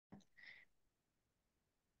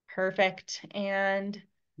Perfect. And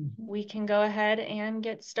we can go ahead and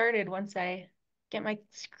get started once I get my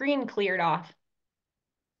screen cleared off.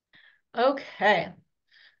 Okay.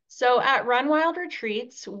 So at Run Wild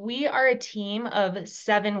Retreats, we are a team of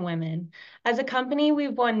 7 women. As a company,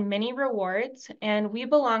 we've won many rewards, and we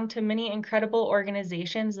belong to many incredible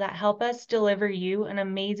organizations that help us deliver you an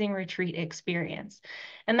amazing retreat experience.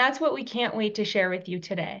 And that's what we can't wait to share with you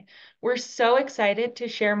today. We're so excited to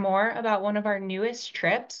share more about one of our newest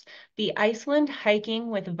trips, the Iceland Hiking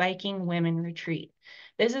with Viking Women Retreat.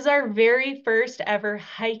 This is our very first ever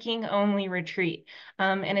hiking only retreat.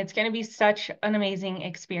 And it's going to be such an amazing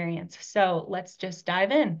experience. So let's just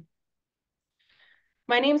dive in.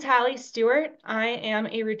 My name's Hallie Stuart. I am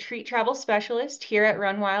a retreat travel specialist here at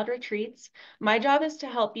Run Wild Retreats. My job is to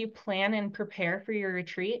help you plan and prepare for your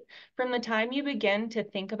retreat from the time you begin to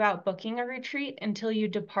think about booking a retreat until you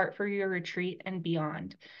depart for your retreat and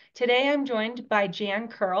beyond. Today, I'm joined by Jan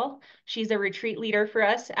Curl. She's a retreat leader for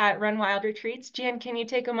us at Run Wild Retreats. Jan, can you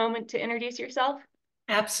take a moment to introduce yourself?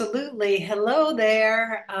 Absolutely. Hello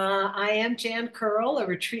there. I am Jan Curl, a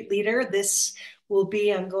retreat leader.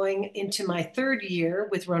 I'm going into my 3rd year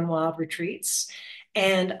with Run Wild Retreats.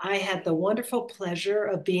 And I had the wonderful pleasure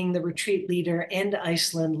of being the retreat leader in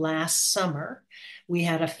Iceland last summer. We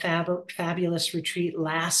had a fabulous retreat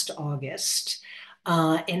last August.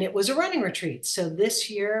 And it was a running retreat. So this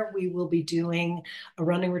year we will be doing a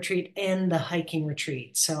running retreat and the hiking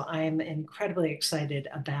retreat. So I'm incredibly excited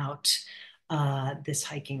about this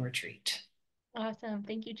hiking retreat. Awesome.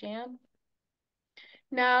 Thank you, Jan.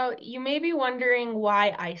 Now, you may be wondering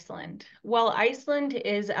why Iceland? Well, Iceland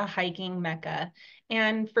is a hiking mecca.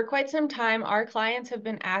 And for quite some time, our clients have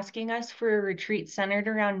been asking us for a retreat centered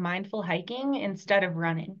around mindful hiking instead of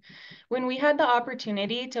running. When we had the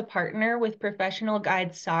opportunity to partner with professional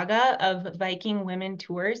guide Saga of Viking Women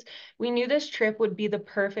Tours, we knew this trip would be the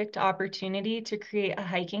perfect opportunity to create a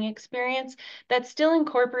hiking experience that still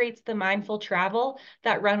incorporates the mindful travel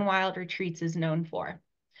that Run Wild Retreats is known for.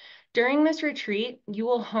 During this retreat, you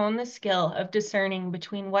will hone the skill of discerning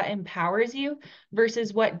between what empowers you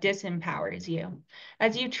versus what disempowers you.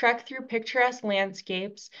 As you trek through picturesque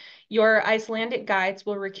landscapes, your Icelandic guides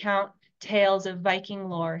will recount tales of Viking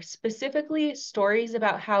lore, specifically stories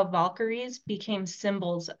about how Valkyries became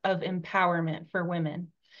symbols of empowerment for women.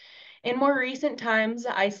 In more recent times,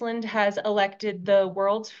 Iceland has elected the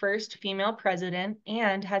world's first female president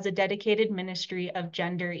and has a dedicated ministry of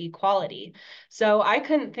gender equality. So I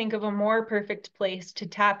couldn't think of a more perfect place to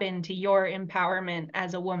tap into your empowerment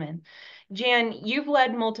as a woman. Jan, you've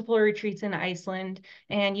led multiple retreats in Iceland,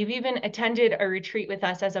 and you've even attended a retreat with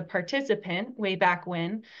us as a participant way back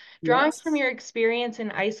when. Drawing from Yes. your experience in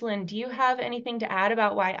Iceland, do you have anything to add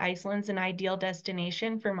about why Iceland's an ideal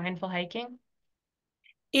destination for mindful hiking?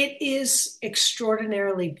 It is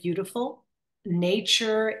extraordinarily beautiful.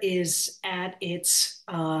 Nature is at its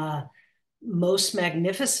most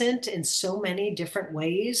magnificent in so many different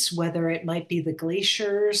ways, whether it might be the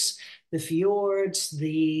glaciers, the fjords,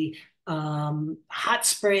 the hot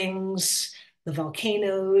springs, the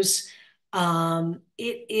volcanoes.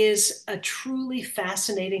 It is a truly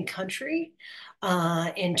fascinating country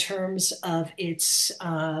in terms of its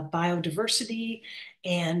biodiversity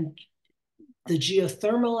and the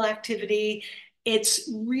geothermal activity. It's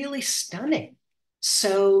really stunning.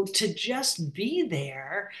 So to just be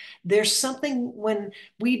there, there's something when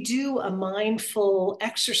we do a mindful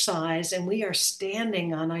exercise and we are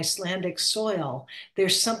standing on Icelandic soil,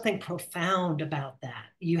 there's something profound about that.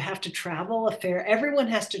 You have to everyone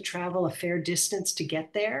has to travel a fair distance to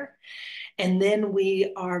get there. And then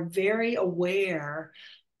we are very aware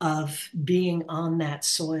of being on that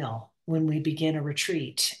soil when we begin a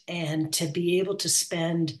retreat. And to be able to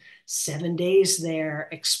spend 7 days there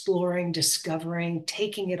exploring, discovering,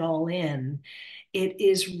 taking it all in, it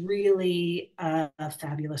is really a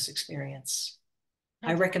fabulous experience. I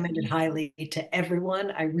That's recommend it highly to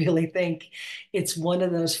everyone. I really think it's one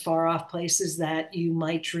of those far off places that you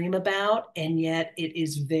might dream about, and yet it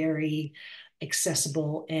is very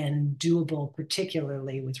accessible and doable,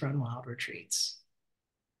 particularly with Run Wild retreats.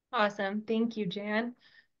 awesome. Thank you, Jan.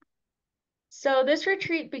 So this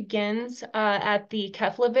retreat begins at the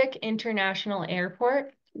Keflavik International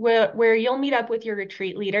Airport, where you'll meet up with your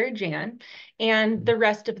retreat leader, Jan, and the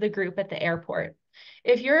rest of the group at the airport.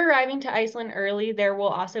 If you're arriving to Iceland early, there will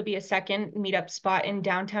also be a second meetup spot in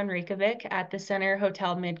downtown Reykjavik at the Center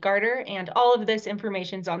Hotel Midgarder, and all of this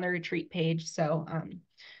information is on the retreat page, so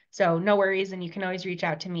So no worries, and you can always reach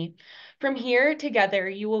out to me. From here, together,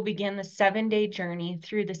 you will begin the 7-day journey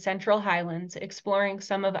through the Central Highlands, exploring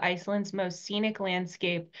some of Iceland's most scenic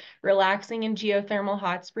landscape, relaxing in geothermal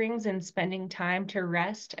hot springs, and spending time to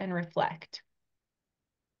rest and reflect.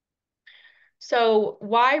 So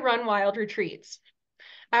why Run Wild Retreats?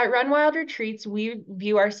 At Run Wild Retreats, we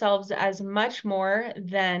view ourselves as much more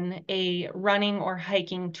than a running or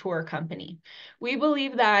hiking tour company. We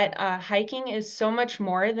believe that hiking is so much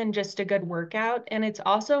more than just a good workout, and it's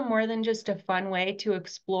also more than just a fun way to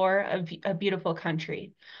explore a beautiful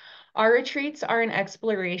country. Our retreats are an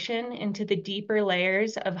exploration into the deeper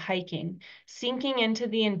layers of hiking, sinking into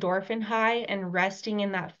the endorphin high and resting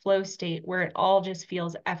in that flow state where it all just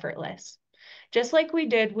feels effortless. Just like we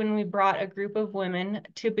did when we brought a group of women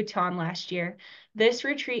to Bhutan last year, this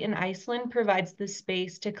retreat in Iceland provides the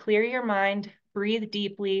space to clear your mind, breathe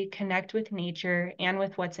deeply, connect with nature, and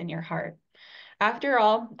with what's in your heart. After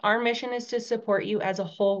all, our mission is to support you as a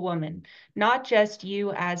whole woman, not just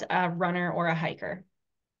you as a runner or a hiker.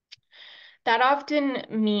 That often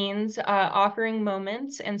means offering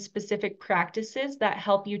moments and specific practices that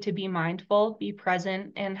help you to be mindful, be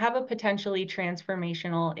present, and have a potentially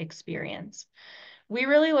transformational experience. We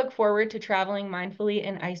really look forward to traveling mindfully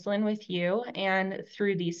in Iceland with you and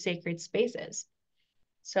through these sacred spaces.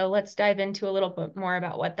 So let's dive into a little bit more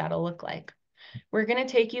about what that'll look like. We're going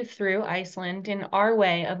to take you through Iceland in our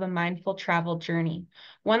way of a mindful travel journey,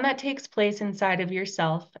 one that takes place inside of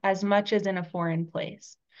yourself as much as in a foreign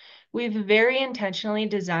place. We've very intentionally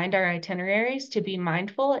designed our itineraries to be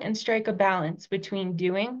mindful and strike a balance between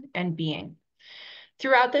doing and being.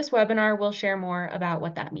 Throughout this webinar, we'll share more about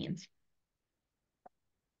what that means.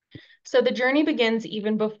 So the journey begins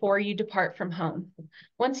even before you depart from home.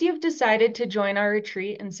 Once you've decided to join our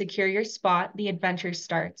retreat and secure your spot, the adventure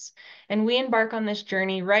starts, and we embark on this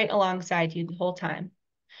journey right alongside you the whole time.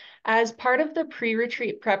 As part of the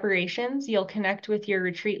pre-retreat preparations, you'll connect with your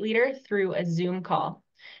retreat leader through a Zoom call.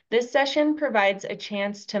 This session provides a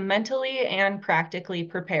chance to mentally and practically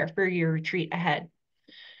prepare for your retreat ahead.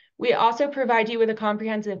 We also provide you with a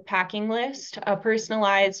comprehensive packing list, a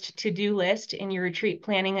personalized to-do list in your retreat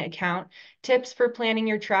planning account, tips for planning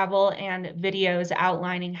your travel, and videos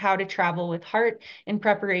outlining how to travel with heart in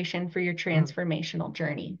preparation for your transformational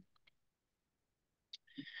journey.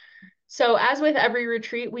 So as with every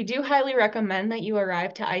retreat, we do highly recommend that you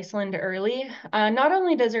arrive to Iceland early. Not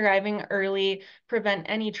only does arriving early prevent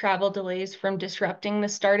any travel delays from disrupting the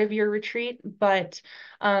start of your retreat, but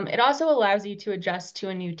it also allows you to adjust to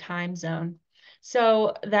a new time zone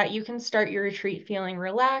so that you can start your retreat feeling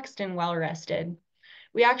relaxed and well-rested.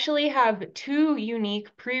 We actually have 2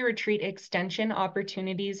 unique pre-retreat extension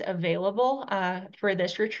opportunities available for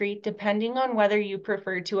this retreat, depending on whether you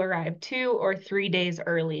prefer to arrive 2 or 3 days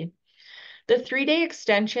early. The 3-day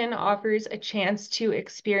extension offers a chance to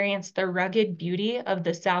experience the rugged beauty of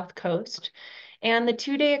the South Coast, and the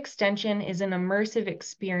 2-day extension is an immersive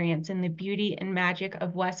experience in the beauty and magic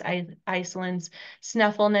of West Iceland's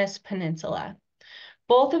Snaefellsnes Peninsula.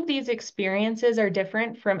 Both of these experiences are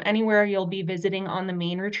different from anywhere you'll be visiting on the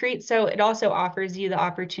main retreat, so it also offers you the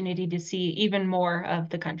opportunity to see even more of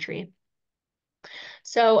the country.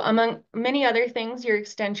 So among many other things, your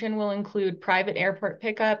extension will include private airport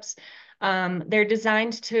pickups. They're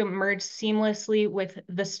designed to merge seamlessly with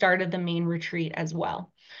the start of the main retreat as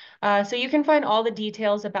well. So you can find all the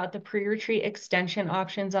details about the pre-retreat extension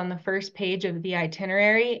options on the first page of the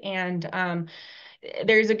itinerary, and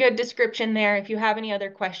there's a good description there. If you have any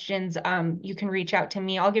other questions, you can reach out to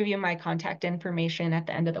me. I'll give you my contact information at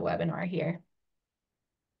the end of the webinar here.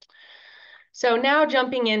 So now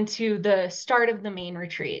jumping into the start of the main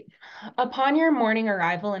retreat. Upon your morning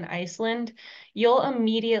arrival in Iceland, you'll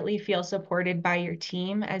immediately feel supported by your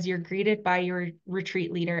team as you're greeted by your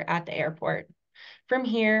retreat leader at the airport. From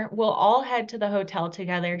here, we'll all head to the hotel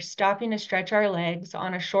together, stopping to stretch our legs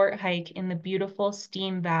on a short hike in the beautiful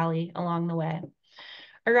Steam Valley along the way.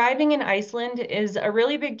 Arriving in Iceland is a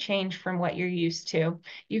really big change from what you're used to.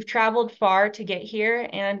 You've traveled far to get here,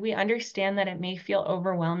 and we understand that it may feel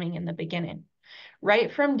overwhelming in the beginning.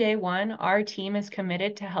 Right from day one, our team is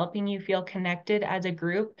committed to helping you feel connected as a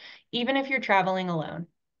group, even if you're traveling alone.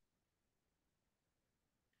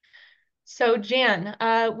 So Jan,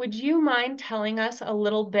 would you mind telling us a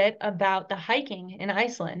little bit about the hiking in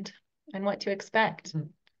Iceland and what to expect?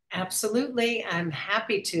 Absolutely, I'm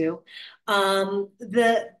happy to. Iceland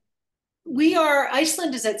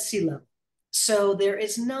is at sea level, so there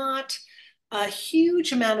is not a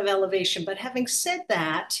huge amount of elevation. But having said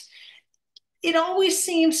that, it always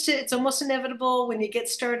seems it's almost inevitable when you get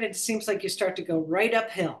started. It seems like you start to go right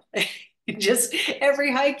uphill.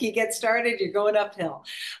 Every hike you get started, you're going uphill.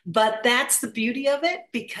 But that's the beauty of it,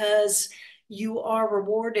 because you are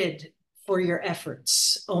rewarded for your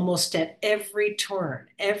efforts almost at every turn.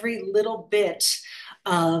 Every little bit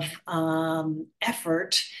of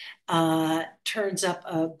effort turns up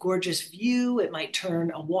a gorgeous view. It might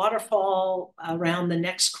turn a waterfall around the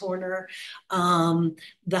next corner.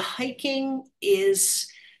 The hiking is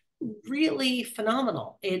really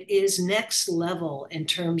phenomenal. It is next level in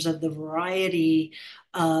terms of the variety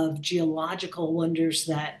of geological wonders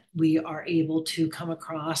that we are able to come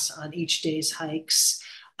across on each day's hikes.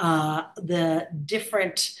 The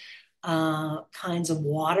different kinds of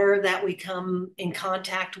water that we come in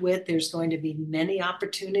contact with. There's going to be many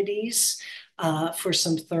opportunities for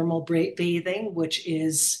some thermal bathing, which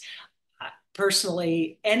is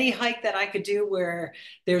personally, any hike that I could do where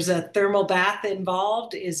there's a thermal bath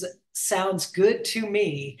involved sounds good to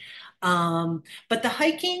me. But the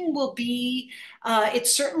hiking will be,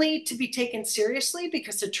 it's certainly to be taken seriously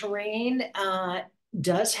because the terrain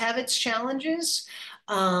does have its challenges.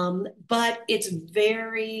 But it's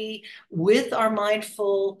very, with our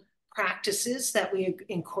mindful practices that we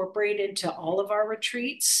incorporate into all of our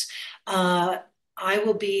retreats, I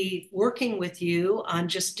will be working with you on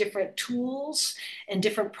just different tools and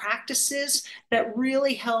different practices that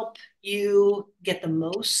really help you get the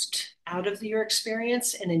most out of your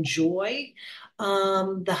experience and enjoy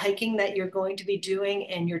the hiking that you're going to be doing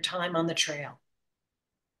and your time on the trail.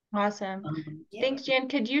 Awesome. Yeah. Thanks, Jan.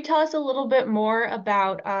 Could you tell us a little bit more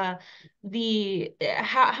about the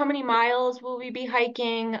how many miles will we be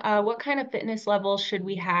hiking? What kind of fitness levels should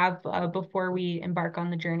we have before we embark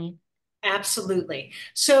on the journey? Absolutely.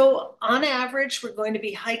 So on average, we're going to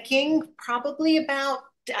be hiking probably about,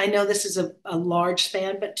 I know this is a large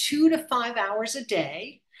span, but 2 to 5 hours a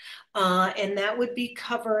day. And that would be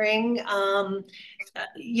covering, a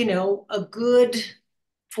good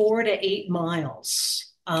 4 to 8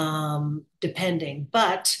 miles, depending.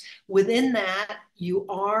 But within that, you're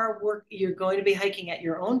going to be hiking at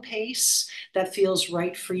your own pace that feels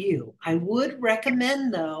right for you. I would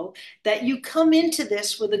recommend, though, that you come into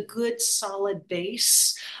this with a good solid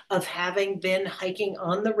base of having been hiking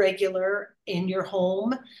on the regular in your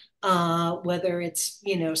home, whether it's,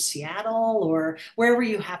 Seattle or wherever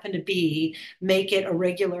you happen to be. Make it a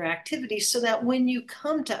regular activity so that when you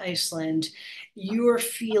come to Iceland, you're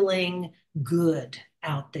feeling good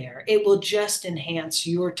out there. It will just enhance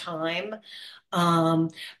your time.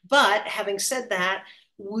 But having said that,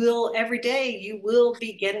 every day you will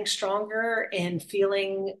be getting stronger and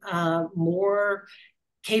feeling more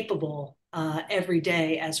capable every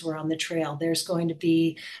day as we're on the trail. There's going to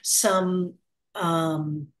be some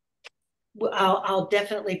I'll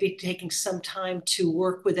definitely be taking some time to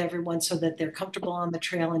work with everyone so that they're comfortable on the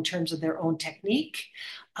trail in terms of their own technique,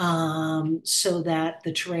 so that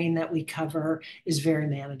the terrain that we cover is very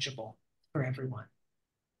manageable for everyone.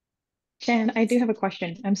 Jen, I do have a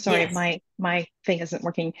question. I'm sorry, Yes, my thing isn't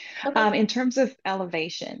working. Okay. In terms of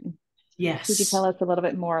elevation, could you tell yes. us a little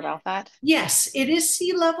bit more about that? Yes, it is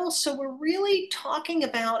sea level, so we're really talking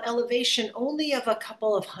about elevation only of a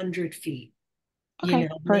couple of 100 feet, Okay,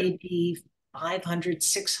 maybe 500,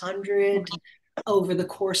 600 okay, over the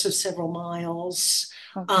course of several miles.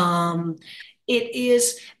 okay. Um, it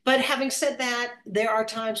is, but having said that, there are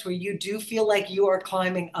times where you do feel like you are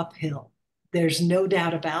climbing uphill. There's no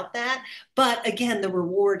doubt about that. But again, the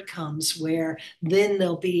reward comes where then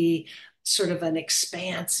there'll be sort of an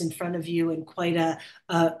expanse in front of you and quite a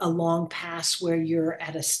long pass where you're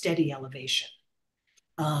at a steady elevation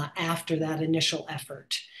after that initial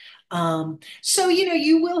effort. So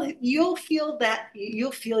you'll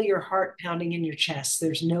feel your heart pounding in your chest.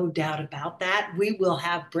 There's no doubt about that. We will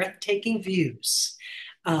have breathtaking views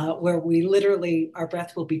where we literally our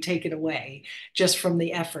breath will be taken away just from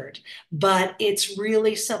the effort. But it's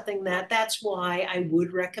really something that's why I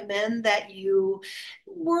would recommend that you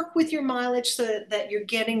work with your mileage so that you're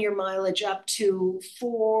getting your mileage up to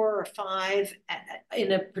 4 or 5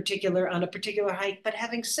 on a particular hike. But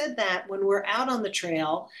having said that, when we're out on the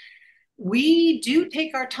trail, we do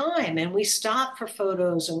take our time and we stop for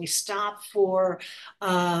photos and we stop for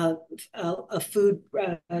a food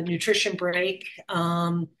nutrition break,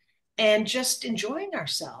 and just enjoying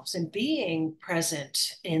ourselves and being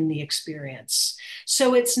present in the experience.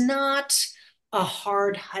 So it's not a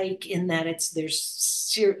hard hike in that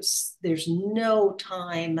there's no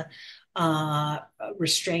time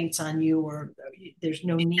restraints on you, or there's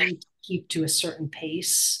no need to keep to a certain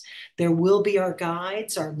pace. There will be our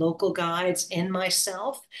guides, our local guides, and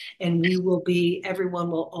myself, and everyone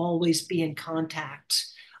will always be in contact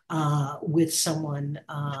with someone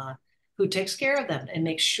who takes care of them and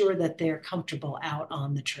makes sure that they're comfortable out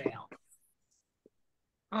on the trail.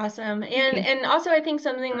 Awesome. And also I think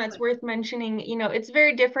something that's worth mentioning, you know, it's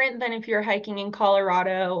very different than if you're hiking in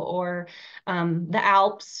Colorado or the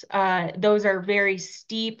Alps. Those are very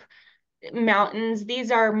steep mountains.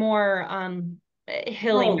 These are more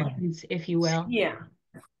hilly Rolling. mountains, if you will. Yeah.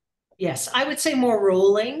 Yes, I would say more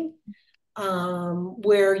rolling,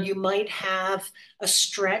 where you might have a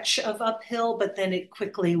stretch of uphill, but then it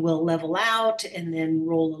quickly will level out and then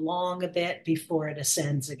roll along a bit before it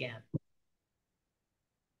ascends again.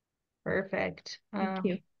 Perfect. Thank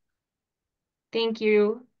you. Thank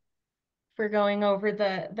you for going over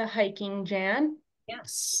the hiking, Jan.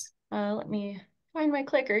 Yes. Let me find my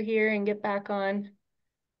clicker here and get back on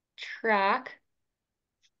track.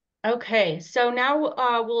 Okay, so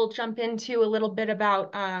now we'll jump into a little bit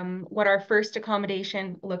about what our first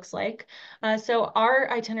accommodation looks like. So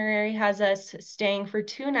our itinerary has us staying for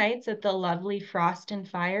 2 nights at the lovely Frost and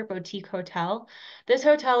Fire Boutique Hotel. This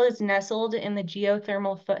hotel is nestled in the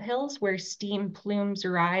geothermal foothills where steam plumes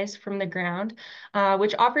rise from the ground,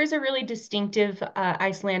 which offers a really distinctive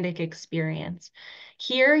Icelandic experience.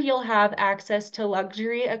 Here, you'll have access to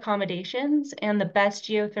luxury accommodations and the best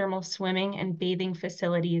geothermal swimming and bathing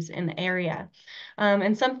facilities in the area.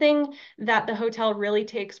 And something that the hotel really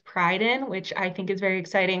takes pride in, which I think is very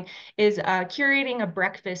exciting, is curating a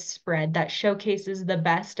breakfast spread that showcases the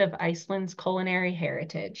best of Iceland's culinary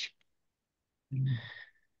heritage.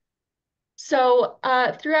 So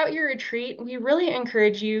throughout your retreat, we really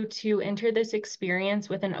encourage you to enter this experience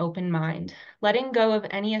with an open mind, letting go of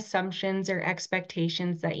any assumptions or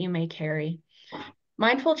expectations that you may carry.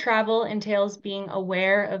 Mindful travel entails being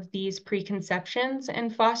aware of these preconceptions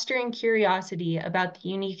and fostering curiosity about the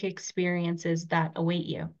unique experiences that await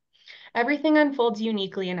you. Everything unfolds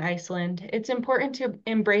uniquely in Iceland. It's important to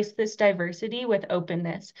embrace this diversity with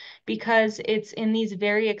openness because it's in these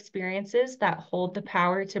very experiences that hold the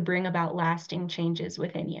power to bring about lasting changes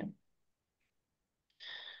within you.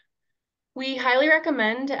 We highly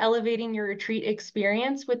recommend elevating your retreat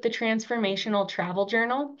experience with the Transformational Travel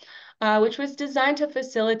Journal, which was designed to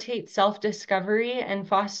facilitate self-discovery and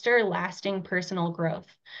foster lasting personal growth.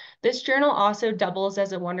 This journal also doubles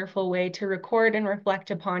as a wonderful way to record and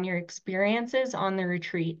reflect upon your experiences on the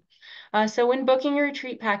retreat. So when booking your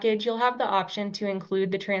retreat package, you'll have the option to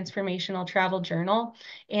include the Transformational Travel Journal,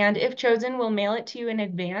 and if chosen, we'll mail it to you in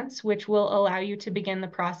advance, which will allow you to begin the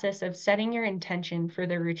process of setting your intention for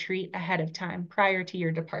the retreat ahead of time prior to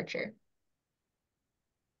your departure.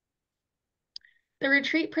 The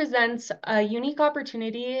retreat presents a unique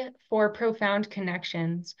opportunity for profound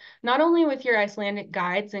connections, not only with your Icelandic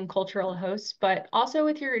guides and cultural hosts, but also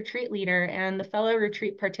with your retreat leader and the fellow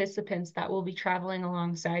retreat participants that will be traveling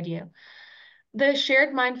alongside you. The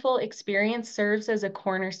shared mindful experience serves as a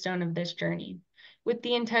cornerstone of this journey. With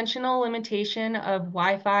the intentional limitation of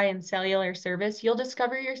Wi-Fi and cellular service, you'll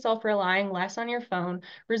discover yourself relying less on your phone,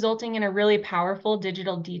 resulting in a really powerful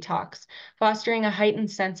digital detox, fostering a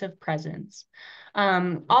heightened sense of presence.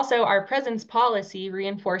 Also, our presence policy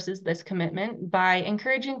reinforces this commitment by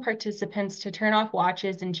encouraging participants to turn off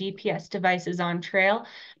watches and GPS devices on trail,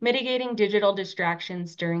 mitigating digital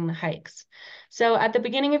distractions during the hikes. So at the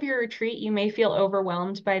beginning of your retreat, you may feel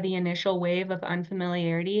overwhelmed by the initial wave of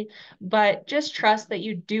unfamiliarity, but just trust that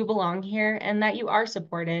you do belong here and that you are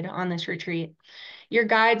supported on this retreat. Your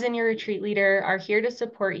guides and your retreat leader are here to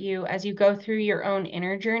support you as you go through your own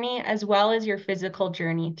inner journey, as well as your physical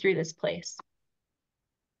journey through this place.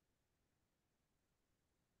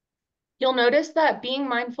 You'll notice that being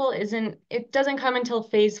mindful doesn't come until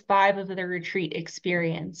phase 5 of the retreat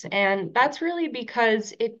experience. And that's really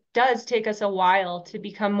because it does take us a while to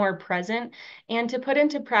become more present and to put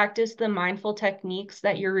into practice the mindful techniques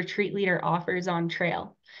that your retreat leader offers on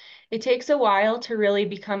trail. It takes a while to really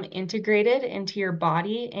become integrated into your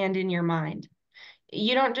body and in your mind.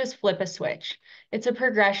 You don't just flip a switch. It's a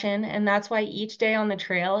progression, and that's why each day on the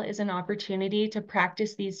trail is an opportunity to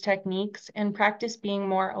practice these techniques and practice being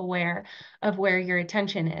more aware of where your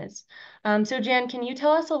attention is. So Jan, can you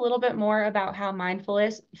tell us a little bit more about how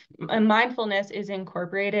mindfulness is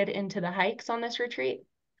incorporated into the hikes on this retreat?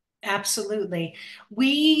 Absolutely.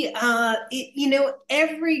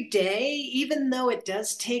 Every day, even though it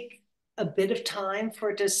does take a bit of time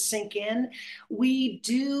for it to sink in, we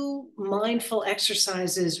do mindful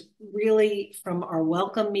exercises really from our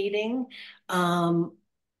welcome meeting,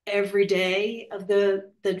 every day of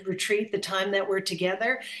the retreat, the time that we're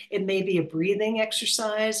together. It may be a breathing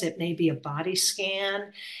exercise, it may be a body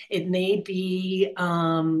scan, it may be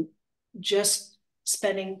just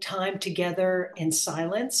spending time together in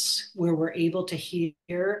silence where we're able to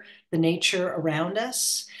hear the nature around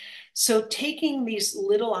us. So taking these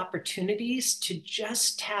little opportunities to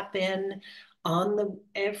just tap in on the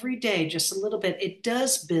every day, just a little bit, it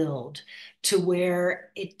does build to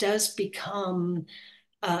where it does become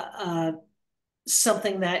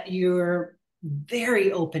something that you're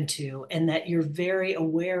very open to and that you're very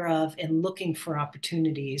aware of and looking for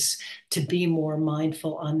opportunities to be more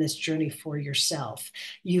mindful on this journey for yourself.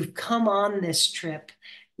 You've come on this trip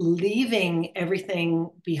leaving everything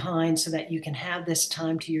behind so that you can have this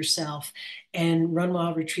time to yourself, and Run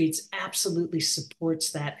Wild Retreats absolutely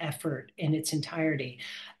supports that effort in its entirety.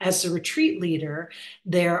 As a retreat leader,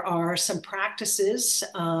 there are some practices,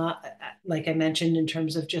 like I mentioned, in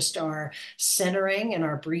terms of just our centering and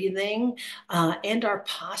our breathing, and our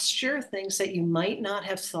posture, things that you might not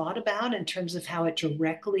have thought about in terms of how it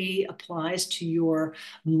directly applies to your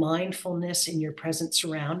mindfulness in your present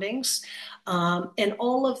surroundings. And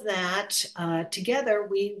all of that together,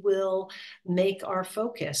 we will make our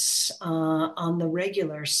focus on the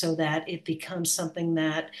regular so that it becomes something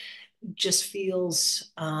that just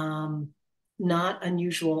feels not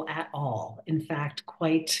unusual at all. In fact,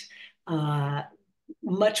 quite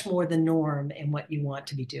much more the norm in what you want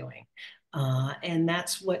to be doing. And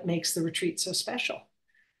that's what makes the retreat so special,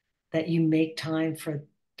 that you make time for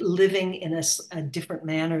living in a different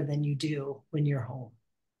manner than you do when you're home.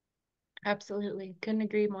 Absolutely. Couldn't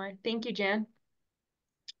agree more. Thank you, Jan.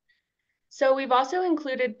 So we've also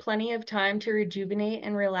included plenty of time to rejuvenate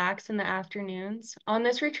and relax in the afternoons. On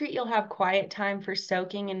this retreat, you'll have quiet time for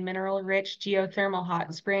soaking in mineral-rich geothermal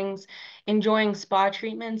hot springs, enjoying spa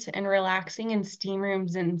treatments, and relaxing in steam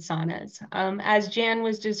rooms and saunas. As Jan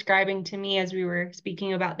was describing to me as we were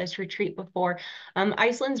speaking about this retreat before,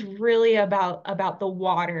 Iceland's really about the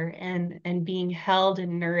water and being held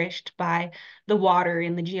and nourished by the water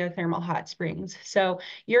in the geothermal hot springs. So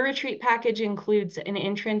your retreat package includes an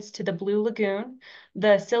entrance to the Blue Lagoon,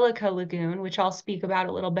 the Silica Lagoon, which I'll speak about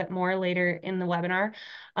a little bit more later in the webinar,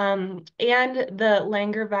 and the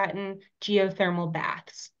Langervatn geothermal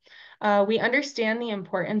baths. We understand the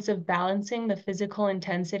importance of balancing the physical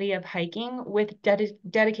intensity of hiking with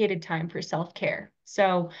dedicated time for self-care.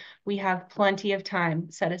 So we have plenty of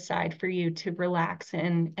time set aside for you to relax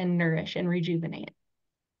and nourish and rejuvenate.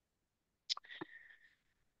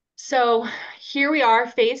 So here we are,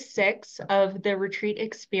 phase 6 of the retreat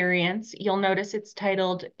experience. You'll notice it's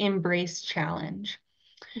titled Embrace Challenge.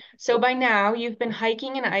 So by now, you've been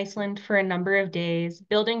hiking in Iceland for a number of days,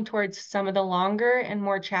 building towards some of the longer and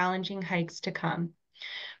more challenging hikes to come.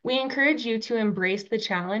 We encourage you to embrace the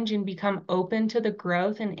challenge and become open to the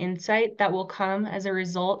growth and insight that will come as a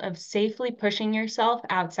result of safely pushing yourself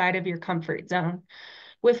outside of your comfort zone.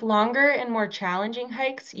 With longer and more challenging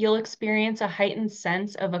hikes, you'll experience a heightened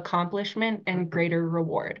sense of accomplishment and greater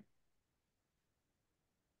reward.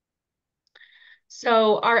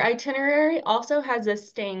 So our itinerary also has us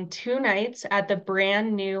staying 2 nights at the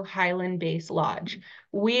brand new Highland Base Lodge.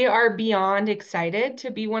 We are beyond excited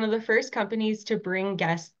to be one of the first companies to bring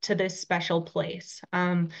guests to this special place.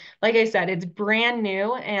 Like I said, it's brand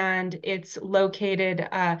new and it's located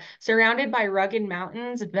surrounded by rugged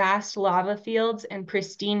mountains, vast lava fields, and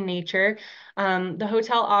pristine nature. The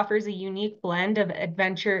hotel offers a unique blend of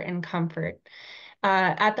adventure and comfort.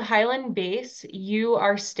 At the Highland Base, you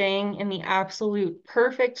are staying in the absolute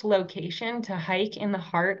perfect location to hike in the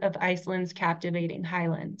heart of Iceland's captivating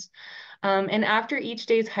highlands. And after each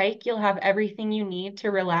day's hike, you'll have everything you need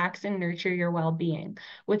to relax and nurture your well-being,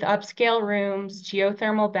 with upscale rooms,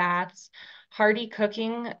 geothermal baths, hearty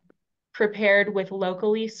cooking prepared with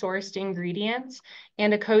locally sourced ingredients,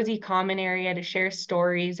 and a cozy common area to share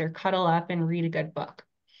stories or cuddle up and read a good book.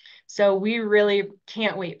 So we really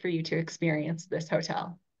can't wait for you to experience this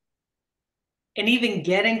hotel. And even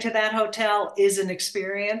getting to that hotel is an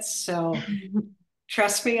experience. So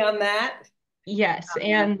trust me on that. Yes,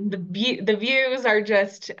 and the views are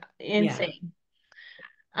just insane.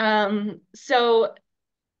 Yeah. So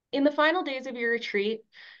in the final days of your retreat,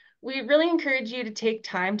 we really encourage you to take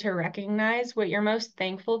time to recognize what you're most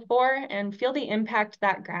thankful for and feel the impact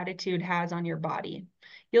that gratitude has on your body.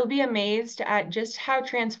 You'll be amazed at just how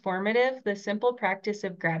transformative the simple practice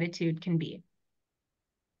of gratitude can be.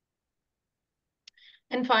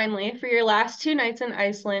 And finally, for your last 2 nights in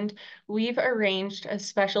Iceland, we've arranged a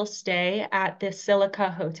special stay at the Silica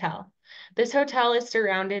Hotel. This hotel is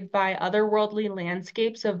surrounded by otherworldly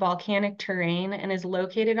landscapes of volcanic terrain and is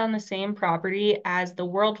located on the same property as the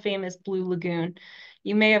world-famous Blue Lagoon.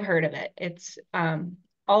 You may have heard of it. It's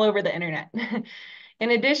all over the internet. In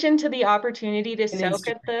addition to the opportunity to And soak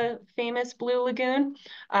at the famous Blue Lagoon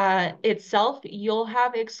itself, you'll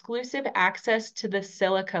have exclusive access to the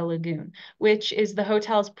Silica Lagoon, which is the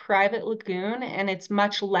hotel's private lagoon, and it's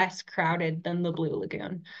much less crowded than the Blue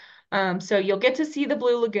Lagoon. So you'll get to see the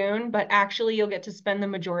Blue Lagoon, but actually you'll get to spend the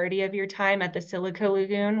majority of your time at the Silica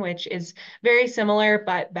Lagoon, which is very similar,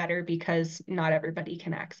 but better because not everybody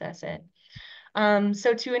can access it.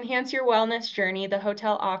 So to enhance your wellness journey, the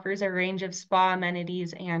hotel offers a range of spa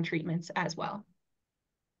amenities and treatments as well.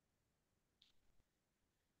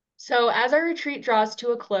 So as our retreat draws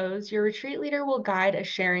to a close, your retreat leader will guide a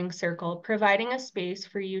sharing circle, providing a space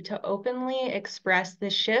for you to openly express the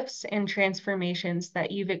shifts and transformations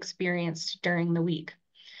that you've experienced during the week.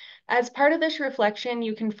 As part of this reflection,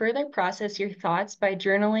 you can further process your thoughts by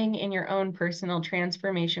journaling in your own personal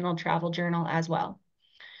transformational travel journal as well.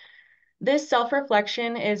 This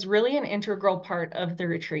self-reflection is really an integral part of the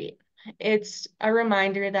retreat. It's a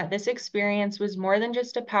reminder that this experience was more than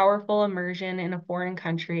just a powerful immersion in a foreign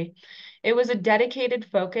country. It was a dedicated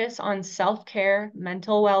focus on self-care,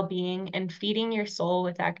 mental well-being, and feeding your soul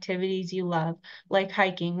with activities you love, like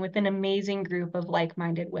hiking with an amazing group of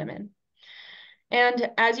like-minded women. And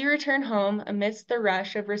as you return home amidst the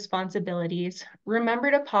rush of responsibilities,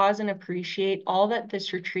 remember to pause and appreciate all that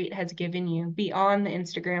this retreat has given you beyond the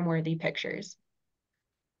Instagram-worthy pictures.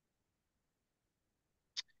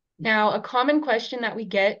 Now, a common question that we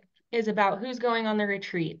get is about who's going on the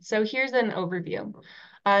retreat. So here's an overview.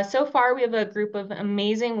 So far, we have a group of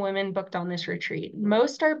amazing women booked on this retreat.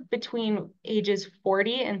 Most are between ages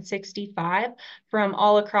 40 and 65 from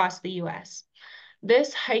all across the US.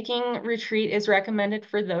 This hiking retreat is recommended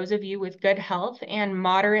for those of you with good health and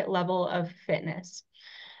moderate level of fitness.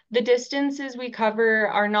 The distances we cover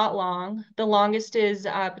are not long. The longest is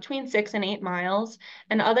between 6 and 8 miles,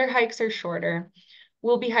 and other hikes are shorter.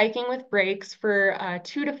 We'll be hiking with breaks for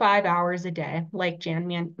 2 to 5 hours a day, like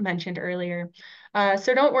Jan mentioned earlier.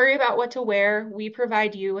 So don't worry about what to wear. We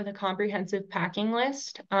provide you with a comprehensive packing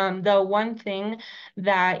list. The one thing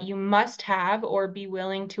that you must have or be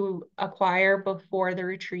willing to acquire before the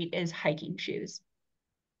retreat is hiking shoes.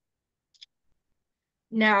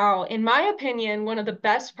 Now, in my opinion, one of the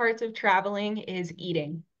best parts of traveling is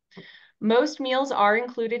eating. Most meals are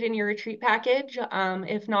included in your retreat package,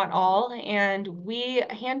 if not all, and we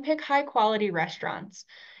handpick high quality restaurants.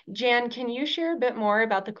 Jan, can you share a bit more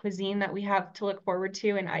about the cuisine that we have to look forward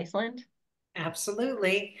to in Iceland?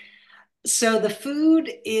 absolutely. So the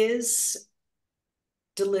food is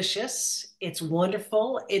delicious. It's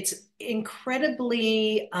wonderful. It's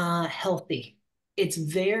incredibly healthy. It's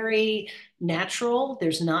very natural.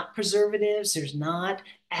 There's not preservatives. There's not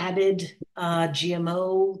added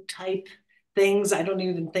GMO type things. I don't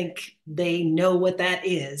even think they know what that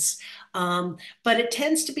is. But it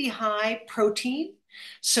tends to be high protein.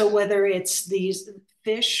 So whether it's these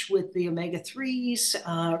fish with the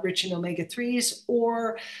omega-3s, rich in omega-3s,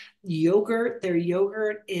 or yogurt. Their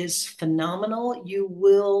yogurt is phenomenal. You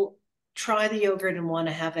will try the yogurt and want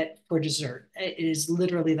to have it for dessert. It is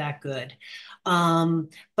literally that good.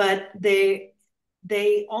 But they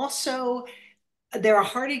also they're a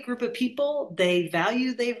hearty group of people. They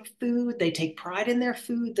value their food. They take pride in their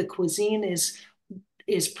food. The cuisine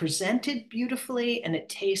is presented beautifully and it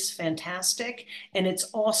tastes fantastic. And it's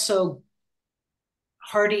also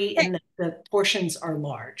hearty in that the portions are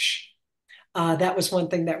large. That was one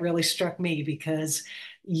thing that really struck me because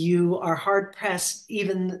you are hard pressed,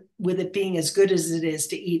 even with it being as good as it is,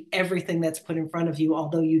 to eat everything that's put in front of you,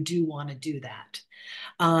 although you do want to do that.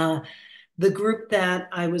 The group that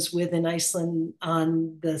I was with in Iceland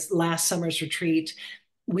on the last summer's retreat,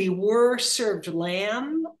 we were served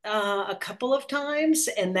lamb a couple of times,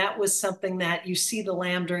 and that was something that you see the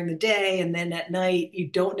lamb during the day, and then at night you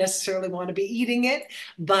don't necessarily want to be eating it,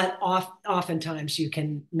 but oftentimes you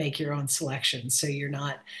can make your own selection, so you're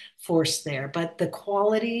not forced there. But the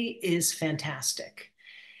quality is fantastic.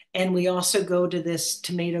 And we also go to this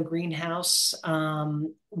tomato greenhouse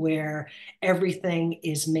where everything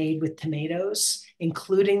is made with tomatoes,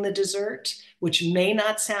 including the dessert, which may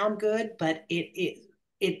not sound good, but it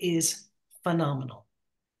is phenomenal.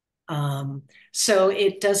 So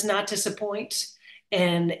it does not disappoint,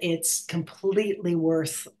 and it's completely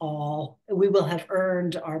worth all. We will have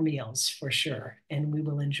earned our meals for sure, and we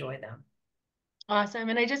will enjoy them. Awesome.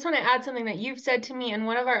 And I just want to add something that you've said to me, and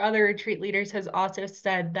one of our other retreat leaders has also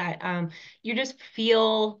said that you just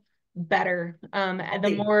feel better.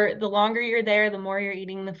 The longer you're there, the more you're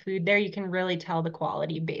eating the food there, you can really tell the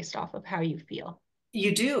quality based off of how you feel.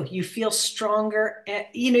 You do. You feel stronger.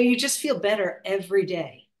 You just feel better every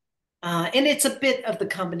day. And it's a bit of the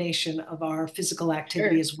combination of our physical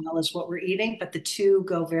activity Sure. as well as what we're eating, but the two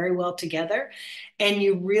go very well together. And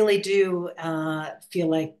you really do feel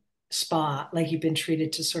like spa, like you've been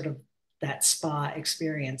treated to sort of that spa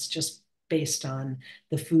experience just based on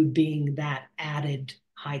the food being that added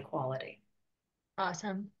high quality.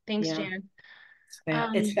 Awesome. Thanks, Yeah, Jan.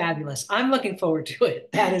 it's Um, fabulous. I'm looking forward to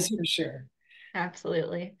it. That is for sure.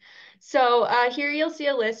 Absolutely. So here you'll see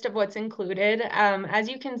a list of what's included. As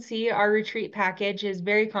you can see, our retreat package is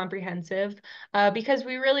very comprehensive because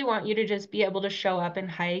we really want you to just be able to show up and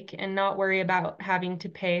hike and not worry about having to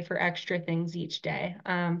pay for extra things each day.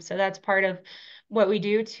 So that's part of what we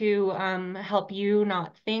do to help you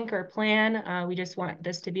not think or plan. We just want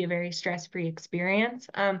this to be a very stress-free experience.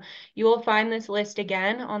 You will find this list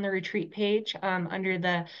again on the retreat page under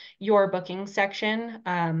the Your Booking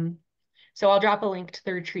section. So I'll drop a link to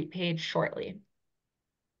the retreat page shortly.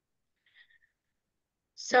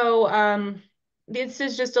 So this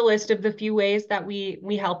is just a list of the few ways that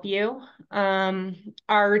we help you.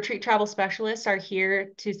 Our retreat travel specialists are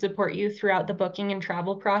here to support you throughout the booking and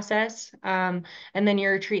travel process. And then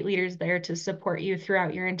your retreat leaders there to support you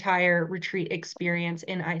throughout your entire retreat experience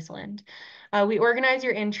in Iceland. We organize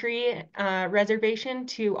your entry reservation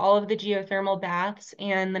to all of the geothermal baths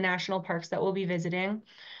and the national parks that we'll be visiting.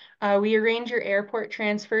 We arrange your airport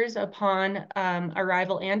transfers upon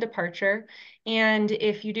arrival and departure. And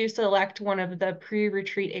if you do select one of the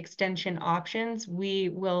pre-retreat extension options, we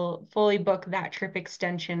will fully book that trip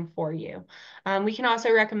extension for you. We can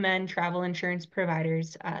also recommend travel insurance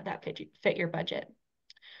providers that fit your budget.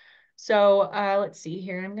 So let's see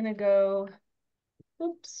here. I'm going to go,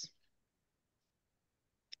 oops.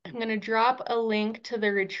 I'm going to drop a link to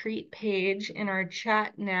the retreat page in our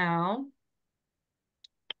chat now.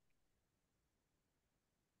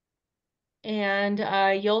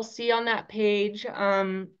 And you'll see on that page,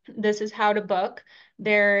 this is how to book.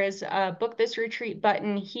 There's a book this retreat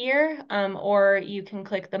button here, or you can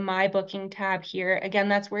click the My Booking tab here. Again,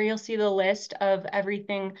 that's where you'll see the list of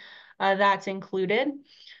everything that's included.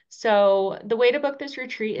 So the way to book this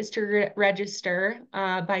retreat is to register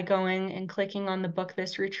by going and clicking on the Book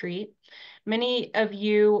This Retreat. Many of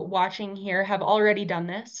you watching here have already done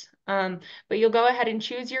this. But you'll go ahead and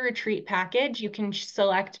choose your retreat package. You can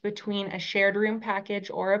select between a shared room package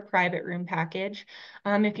or a private room package.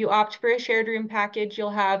 If you opt for a shared room package,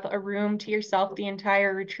 you'll have a room to yourself the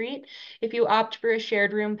entire retreat. If you opt for a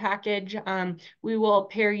shared room package, we will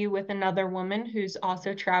pair you with another woman who's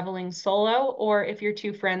also traveling solo, or if you're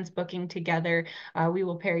two friends booking together, we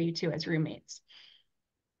will pair you two as roommates.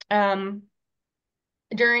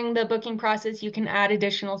 During the booking process, you can add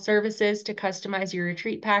additional services to customize your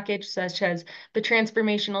retreat package, such as the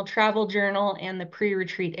transformational travel journal and the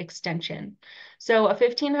pre-retreat extension. So a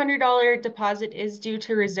 $1,500 deposit is due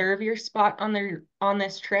to reserve your spot on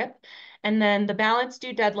this trip. And then the balance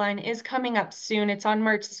due deadline is coming up soon. It's on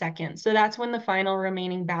March 2nd. So that's when the final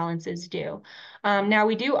remaining balance is due. Now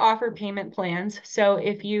we do offer payment plans. So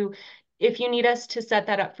if you need us to set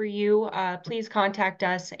that up for you, please contact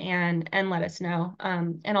us and let us know.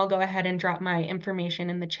 And I'll go ahead and drop my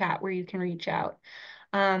information in the chat where you can reach out.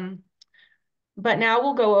 But now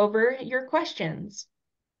we'll go over your questions.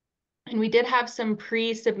 And we did have some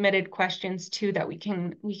pre-submitted questions too that we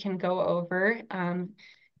can go over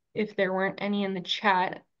if there weren't any in the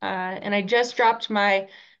chat. And I just dropped my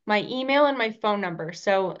email and my phone number.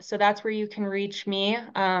 So that's where you can reach me.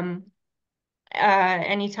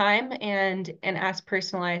 Anytime and ask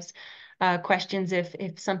personalized questions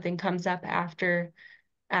if something comes up after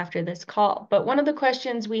this call. But one of the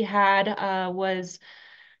questions we had was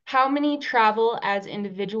how many travel as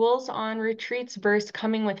individuals on retreats versus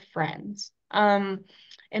coming with friends? And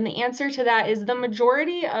the answer to that is the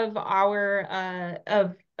majority of our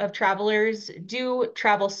of travelers do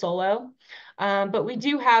travel solo, but we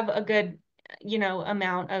do have a good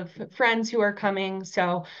amount of friends who are coming.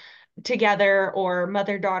 So together or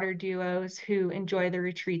mother-daughter duos who enjoy the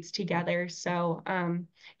retreats together. So,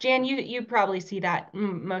 Jan, you probably see that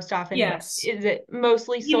most often. Yes. Is it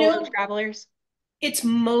mostly You solo know, travelers? it's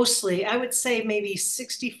mostly, I would say maybe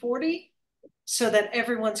 60-40, so that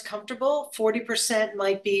everyone's comfortable. 40%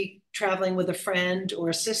 might be traveling with a friend or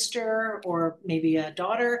a sister or maybe a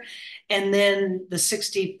daughter. And then the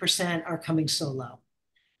 60% are coming solo.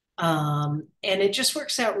 And it just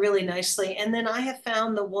works out really nicely. And then I have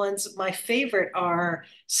found the ones, my favorite are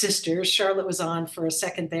sisters. Charlotte was on for a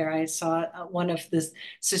second there. I saw one of the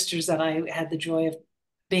sisters that I had the joy of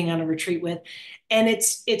being on a retreat with. And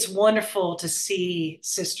it's wonderful to see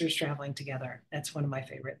sisters traveling together. That's one of my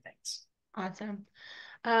favorite things. Awesome.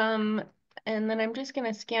 And then I'm just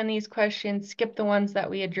going to scan these questions, skip the ones that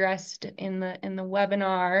we addressed in the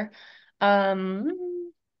webinar.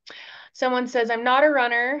 Someone says, I'm not a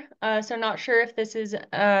runner, so not sure if this is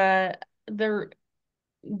the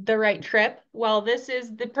right trip. Well, this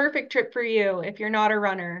is the perfect trip for you if you're not a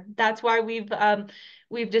runner. That's why we've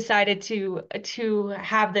decided to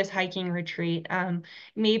have this hiking retreat.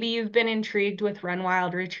 Maybe you've been intrigued with Run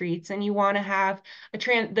Wild retreats and you want to have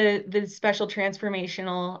the special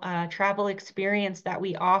transformational travel experience that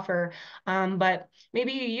we offer. But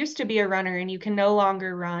maybe you used to be a runner and you can no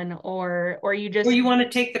longer run, or you Or just you want to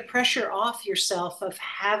take the pressure off yourself of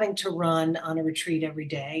having to run on a retreat every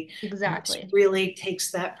day. This exactly. really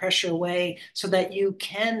takes that pressure away so that you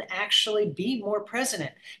can actually be more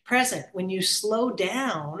present. When you slow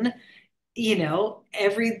down,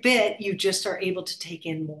 every bit you just are able to take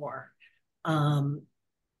in more,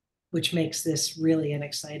 which makes this really an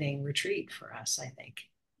exciting retreat for us, I think.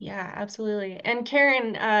 Yeah, absolutely. And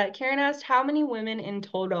Karen asked how many women in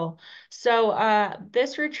total. So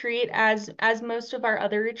this retreat, as most of our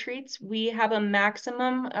other retreats, we have a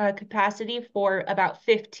maximum capacity for about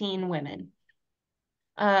 15 women.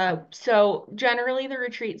 So generally the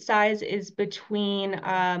retreat size is between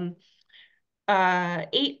 8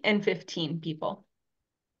 and 15 people.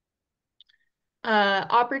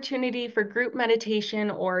 Opportunity for group meditation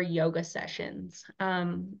or yoga sessions.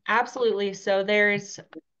 Absolutely. So there's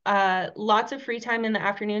lots of free time in the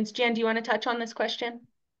afternoons. Jan, do you want to touch on this question?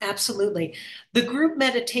 Absolutely. The group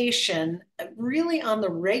meditation, really on the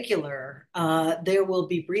regular, there will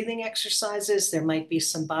be breathing exercises. There might be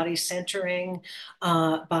some body centering,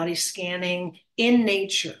 body scanning in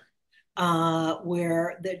nature,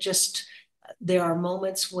 where there are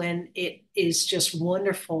moments when it is just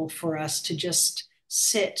wonderful for us to just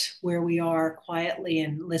sit where we are quietly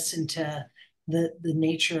and listen to the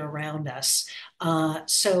nature around us.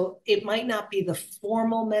 So it might not be the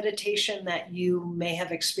formal meditation that you may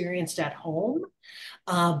have experienced at home,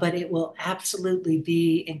 but it will absolutely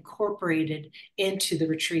be incorporated into the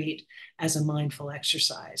retreat as a mindful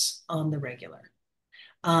exercise on the regular.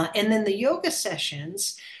 And then the yoga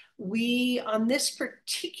sessions, on this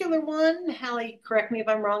particular one, Hallie, correct me if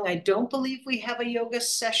I'm wrong, I don't believe we have a yoga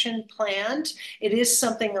session planned. It is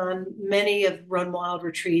something on many of Run Wild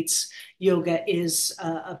retreats. Yoga is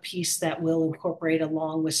a piece that we'll incorporate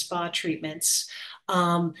along with spa treatments.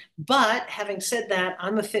 But having said that,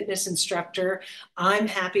 I'm a fitness instructor. I'm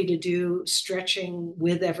happy to do stretching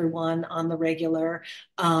with everyone on the regular.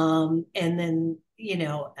 And then,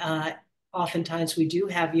 oftentimes we do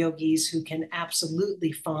have yogis who can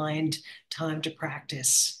absolutely find time to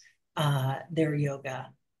practice their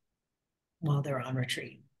yoga while they're on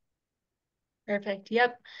retreat. Perfect.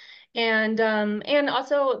 Yep. And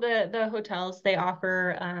also the hotels, they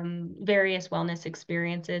offer various wellness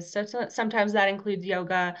experiences. So sometimes that includes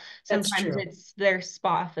yoga, That's sometimes true. it's their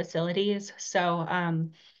spa facilities. So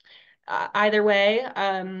either way,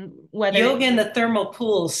 whether Yoga in it's, the thermal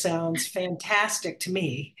pool sounds fantastic to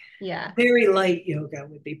me. yeah, Very light yoga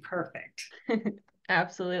would be perfect.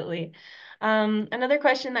 absolutely. Another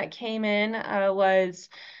question that came in was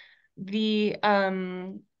the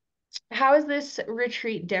how is this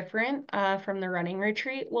retreat different from the running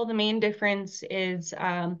retreat? Well, the main difference is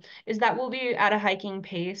that we'll be at a hiking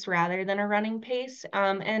pace rather than a running pace,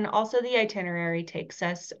 and also the itinerary takes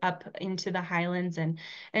us up into the Highlands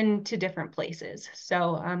and to different places.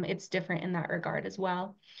 So it's different in that regard as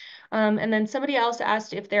well. And then somebody else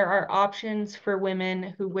asked if there are options for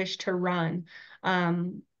women who wish to run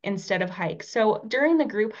instead of hike. So during the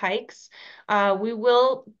group hikes, we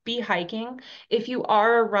will be hiking. If you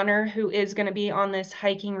are a runner who is going to be on this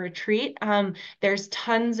hiking retreat, there's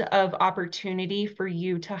tons of opportunity for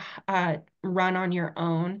you to run on your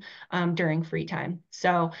own during free time.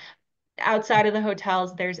 So outside of the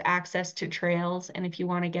hotels, there's access to trails. And if you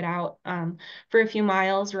want to get out for a few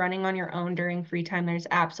miles running on your own during free time, there's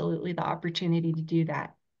absolutely the opportunity to do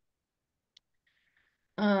that.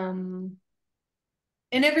 Um,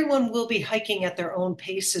 And everyone will be hiking at their own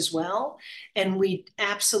pace as well. And we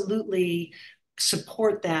absolutely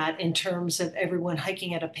support that in terms of everyone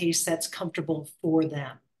hiking at a pace that's comfortable for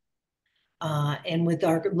them. And with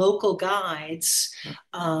our local guides,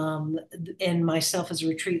 and myself as a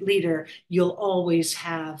retreat leader, you'll always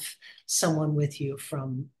have someone with you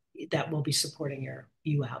that will be supporting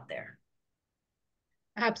you out there.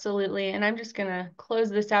 Absolutely. And I'm just going to close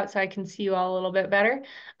this out so I can see you all a little bit better.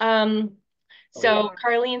 Um, So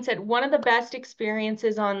Carlene said one of the best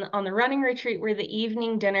experiences on the running retreat were the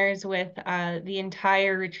evening dinners with the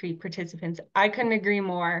entire retreat participants. I couldn't agree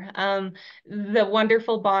more. The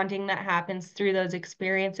wonderful bonding that happens through those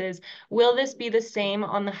experiences. Will this be the same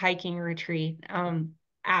on the hiking retreat?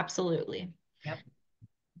 Absolutely. Yep.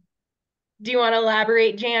 Do you want to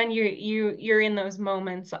elaborate, Jan? You're in those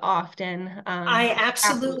moments often. I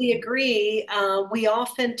absolutely agree. We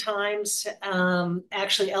oftentimes,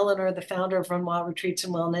 actually, Eleanor, the founder of Run Wild Retreats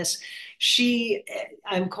and Wellness,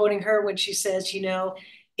 I'm quoting her when she says,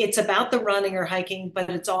 it's about the running or hiking, but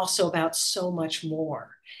it's also about so much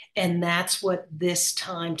more. And that's what this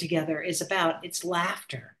time together is about. It's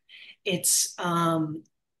laughter. It's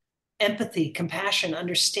empathy, compassion,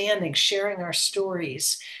 understanding, sharing our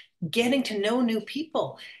stories, getting to know new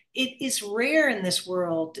people. It is rare in this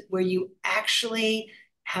world where you actually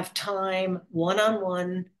have time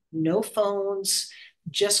one-on-one, no phones,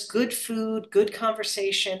 just good food, good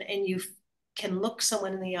conversation, and you can look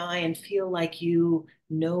someone in the eye and feel like you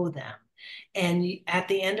know them. And at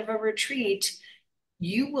the end of a retreat,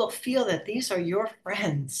 you will feel that these are your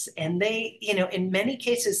friends, and they, in many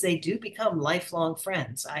cases, they do become lifelong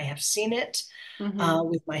friends. I have seen it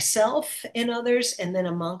with myself and others, and then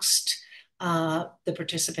amongst the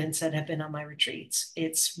participants that have been on my retreats.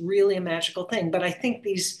 It's really a magical thing. But I think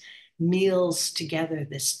these meals together,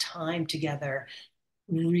 this time together,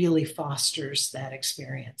 really fosters that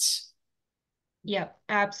experience. Yep,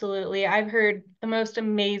 absolutely. I've heard the most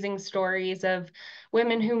amazing stories of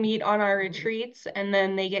women who meet on our retreats and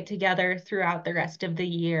then they get together throughout the rest of the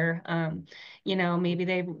year.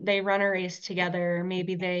 Maybe they run a race together,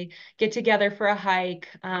 maybe they get together for a hike.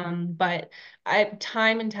 But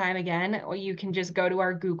time and time again, or you can just go to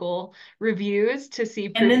our Google reviews to see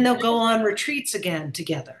proof. And then they'll go on retreats again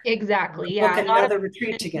together. Exactly. Book Yeah. A lot of another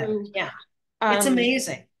retreat together. Yeah. It's um,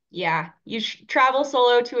 amazing. yeah, you travel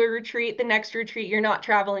solo to a retreat. The next retreat, you're not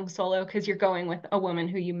traveling solo because you're going with a woman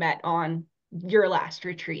who you met on your last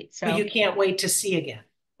retreat. But So, you can't wait to see again.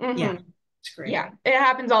 Yeah, it's great. Yeah, it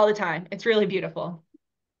happens all the time. It's really beautiful.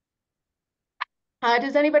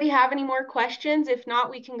 Does anybody have any more questions? If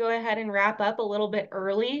not, we can go ahead and wrap up a little bit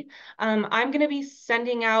early. I'm going to be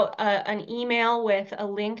sending out an email with a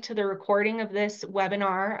link to the recording of this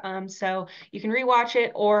webinar, so you can rewatch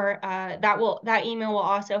it, or that email will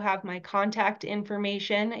also have my contact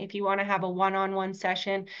information if you want to have a one-on-one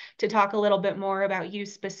session to talk a little bit more about you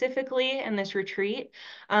specifically in this retreat.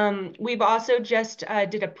 We've also just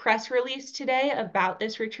did a press release today about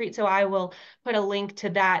this retreat, so I will put a link to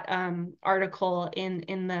that article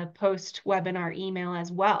in the post webinar email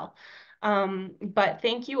as well. But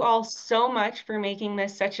thank you all so much for making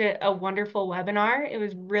this such a wonderful webinar. It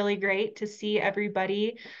was really great to see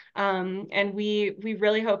everybody. And we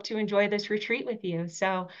really hope to enjoy this retreat with you.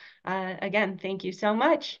 So again, thank you so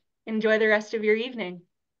much. Enjoy the rest of your evening.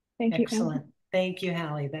 Thank you, Excellent. Thank you,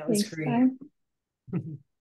 Hallie. That was Thanks. great. Bye.